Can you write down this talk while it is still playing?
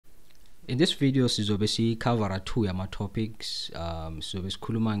In this video sizobe cover two yama topics. Sizobe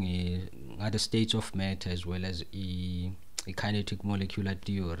sikhuluma the states of matter as well as kinetic molecular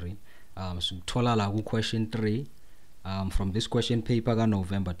theory. Sithola la ku question 3 from this question paper ka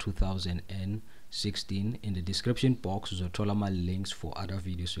November 2016. In the description box uzothola ama links for other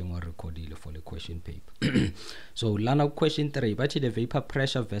videos engiwarecordile for the question paper. So lana question 3 bathi the vapor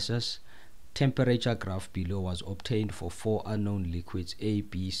pressure versus temperature graph below was obtained for 4 unknown liquids A,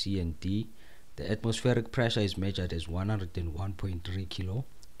 B, C, and D. The atmospheric pressure is measured as 101.3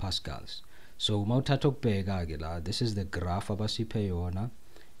 kilopascals. So this is the graph abasiphe yona.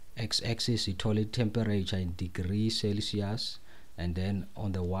 X-axis ithola temperature in degrees Celsius, and then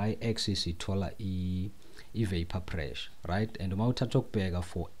on the y-axis ithola vapor pressure, right? And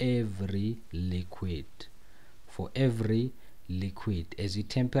for every liquid, as the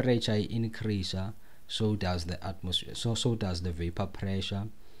temperature increases, so does the atmosphere, so does the vapor pressure.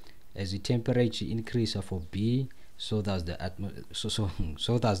 As the temperature increases for B, so does the so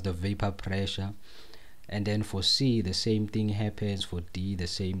does the vapor pressure. And then for C, the same thing happens. For D, the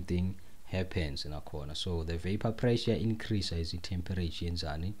same thing happens in a corner. So the vapor pressure increases as the temperature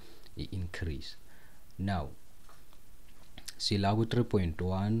increase. Now, see la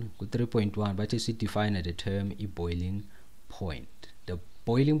 3.1, but is define the term boiling point. The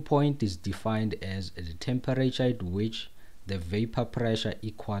boiling point is defined as the temperature at which the vapor pressure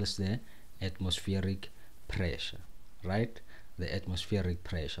equals the atmospheric pressure, right? The atmospheric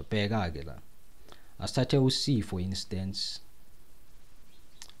pressure. I started with C, for instance.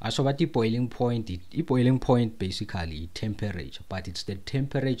 I saw what the boiling point. The boiling point basically temperature, but it's the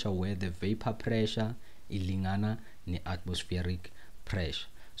temperature where the vapor pressure ilingana ni atmospheric pressure.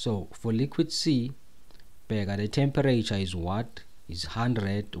 So for liquid C, the temperature is what? Is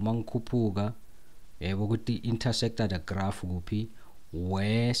 100. Umangkupuga ukuthi intersecta the graph guphi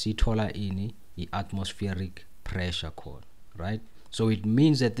where sithola ini atmospheric pressure code, right? So it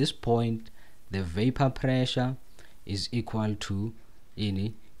means at this point the vapor pressure is equal to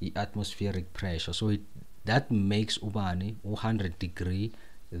the atmospheric pressure. So that makes ubani 100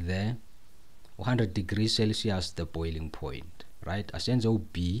 degrees Celsius the boiling point, right? Asenzo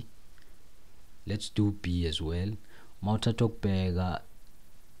B. Let's do B as well.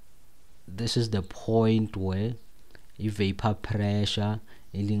 This is the point where vapor pressure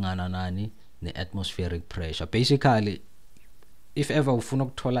ilingana nani the atmospheric pressure. Basically, if ever ufuna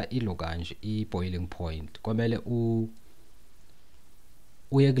ukuthola i boiling point, kwamele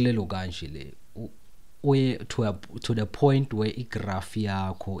uye kulelo kanje le uye to the point where i graph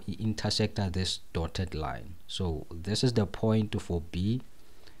yakho intersecta this dotted line. So this is the point for B,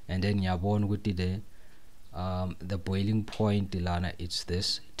 and then yabona ukuthi the boiling point lana, it's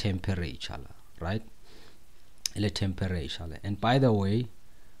this temperature, right? The temperature. And by the way,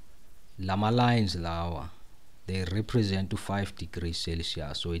 lama lines lawa, they represent to 5 degrees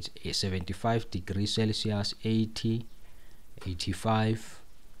Celsius. So it's 75 degrees Celsius, 80, 85,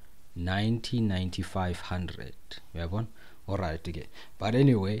 90, 95, 100. Alright, okay. But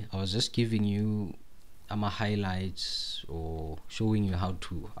anyway, I was just giving you my highlights or showing you how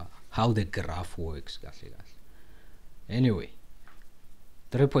the graph works. Anyway,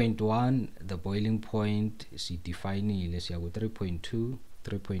 3.1, the boiling point is defined. Let's see,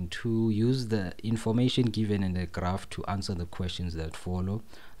 3.2, use the information given in the graph to answer the questions that follow.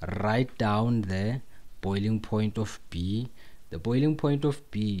 Write down the boiling point of B. The boiling point of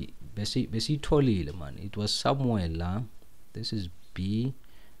B, it was somewhere la. This is B,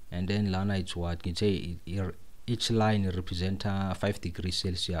 and then lana it's what? Can say each line represents 5 degrees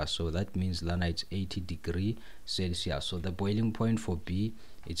Celsius, so that means lana it's 80 degrees Celsius. So the boiling point for B,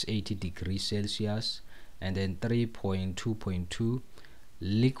 it's 80 degrees Celsius. And then 3.2.2,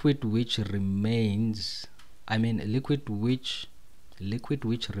 liquid which remains remains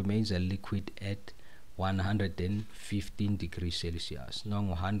a liquid at 115 degrees Celsius. Now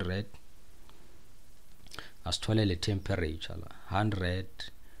 100 as the temperature, 100,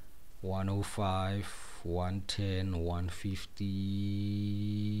 105, 110,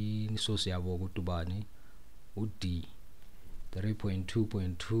 115. So siyabo kutubani D.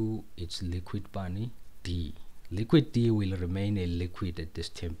 3.2.2, it's liquid bani D. Liquid D will remain a liquid at this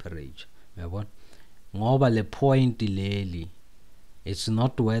temperature. Ngoba le point leli, it's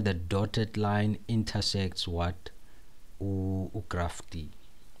not where the dotted line intersects what graph D.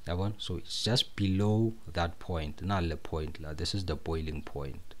 So it's just below that point. Not the point. This is the boiling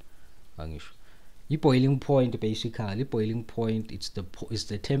point. The boiling point basically, boiling point, it's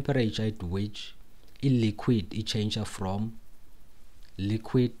the temperature at which a liquid it changes from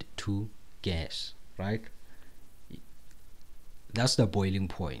liquid to gas, right? That's the boiling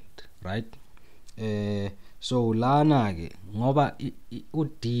point. right? So lana ke ngoba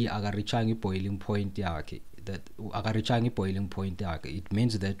u-D akarechanga i-boiling point yakhe, that akarechanga i-boiling point yakhe, it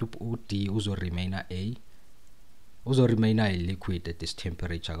means that u-D uzoremain a liquid at this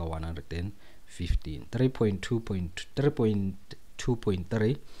temperature ka 115.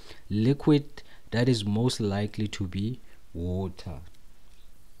 3.2.3 liquid that is most likely to be water.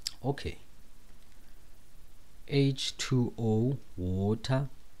 Okay, H2O, water.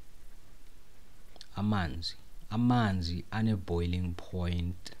 Amanzi ane boiling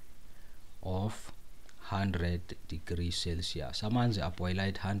point of 100 degrees Celsius. Amanzi are boil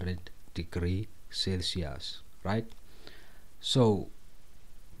at 100 degrees Celsius, right? So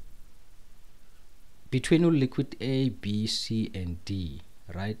between liquid A, B, C, and D,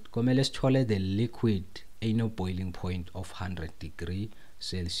 right? Let's tolerate the liquid a no boiling point of 100 degrees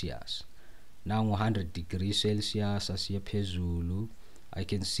Celsius. Now 100 degrees Celsius asiye phezulu, I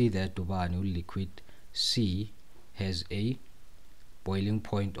can see that liquid C has a boiling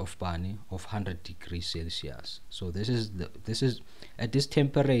point of 100 degrees Celsius. So this is at this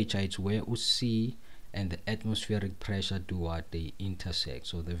temperature, it's where C and the atmospheric pressure do what? They intersect.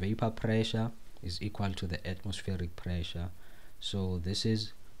 So the vapor pressure is equal to the atmospheric pressure. So this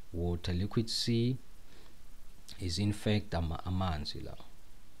is water. Liquid C is in fact amanzi la,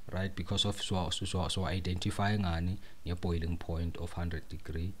 right? Because of so identifying a boiling point of 100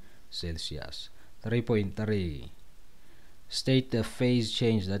 degrees Celsius. 3.3. State the phase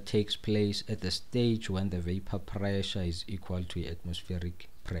change that takes place at the stage when the vapor pressure is equal to atmospheric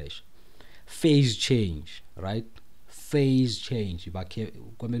pressure. Phase change, right? Phase change.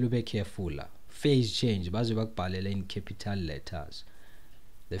 Be careful. Phase change. In capital letters.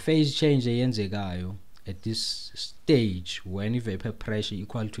 The phase change at this stage when vapor pressure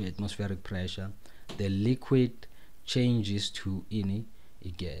equal to atmospheric pressure, the liquid changes to a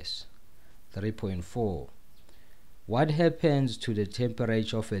gas. 3.4. What happens to the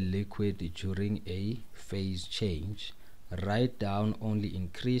temperature of a liquid during a phase change? Write down only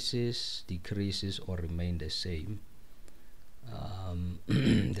increases, decreases, or remain the same.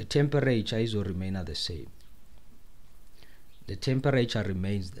 The temperature is or remain the same. The temperature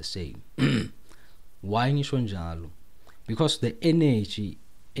remains the same. Why ngisho njalo? Because the energy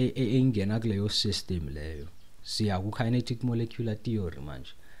engena kuleyo system leyo, siya ku kinetic molecular theory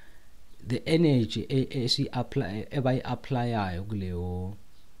manje, the energy apply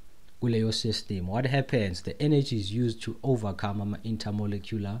kuleyo system, what happens? The energy is used to overcome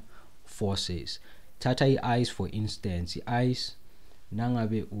intermolecular forces. Tata i-ice for instance, i-ice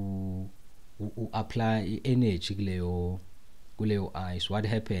nangabe apply energy kuleyo ice, what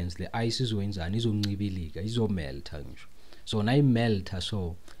happens? The ice is izoncibilika, izomelta ngisho. So na imelta,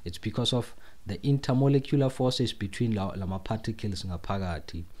 so it's because of the intermolecular forces between lama particles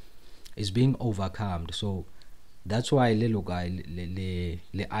ngaphakathi is being overcome. So that's why le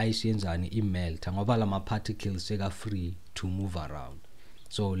ice yenzani imelta ngoba lama particles seka free to move around.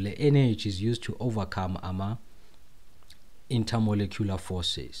 So the energy is used to overcome intermolecular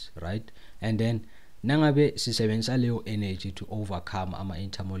forces, right? And then nangabe sisebenzisa leyo energy to overcome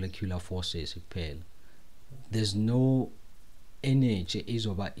intermolecular forces kuphela, there's no energy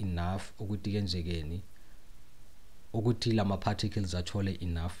izoba enough ukuthi kenzekeni ukuthi lama particles athole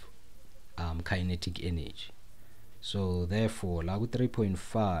enough kinetic energy. So therefore la ku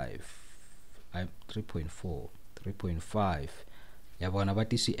 3.5 yabona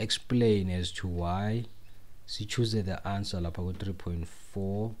bathi si explain as to why si choose the answer lapha ku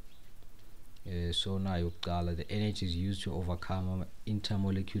 3.4. So now yokuqala, the energy is used to overcome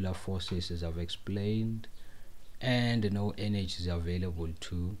intermolecular forces as I've explained, and no energy is available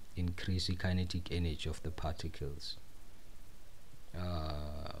to increase the kinetic energy of the particles.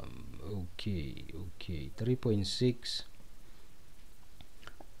 Okay. 3.6.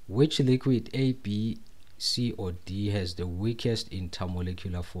 Which liquid A, B, C, or D has the weakest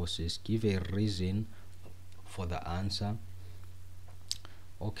intermolecular forces? Give a reason for the answer.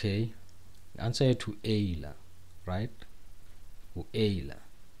 Okay, answer to A la, right?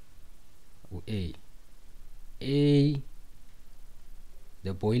 A,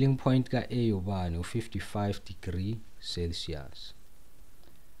 the boiling point ka A ubani 55 degrees Celsius.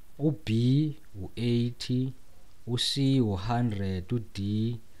 B 80, C 100,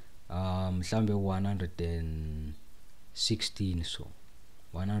 D mhlambe 116, so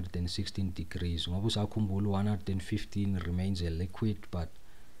 116 degrees. Ngoba usakhumbula 115 remains a liquid, but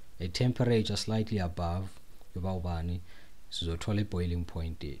a temperature slightly above yoba ubani sizothola boiling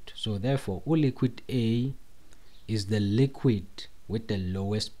point yethu. So therefore liquid A is the liquid with the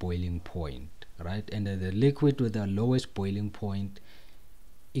lowest boiling point, right? And the liquid with the lowest boiling point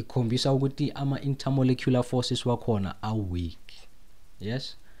ikhombisa ukuthi ama-intermolecular forces wakhona are weak.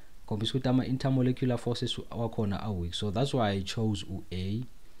 Yes, khombisa ukuthi ama-intermolecular forces wakhona are weak. So that's why I chose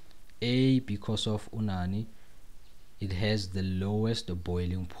A because of unani, it has the lowest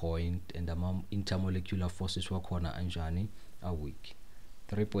boiling point and intermolecular forces wakhona anjani are weak.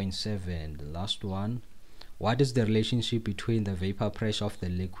 3.7, the last one. What is the relationship between the vapor pressure of the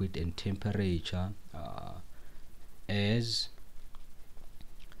liquid and temperature as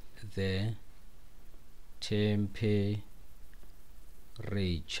the temperature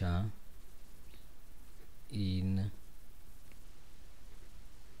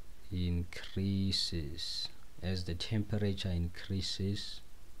increases? As the temperature increases,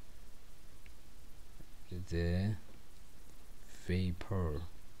 the vapor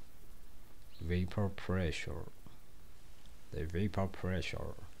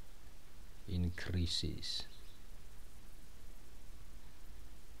pressure increases.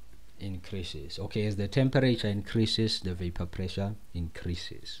 Okay, as the temperature increases, the vapor pressure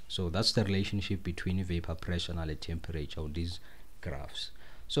increases. So that's the relationship between vapor pressure and the temperature on these graphs.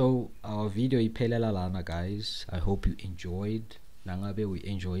 So our video iphelela lana, guys. I hope you enjoyed. Nangabe we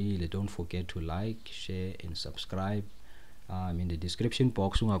enjoyed, don't forget to like, share and subscribe. In the description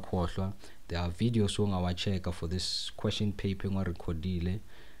box there are videos ongawacheka for this question paper recordile.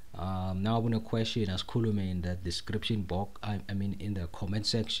 Now when a question as khulume in the description box, I mean in the comment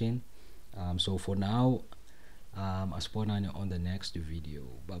section. So for now, asibonane on the next video.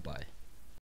 Bye bye.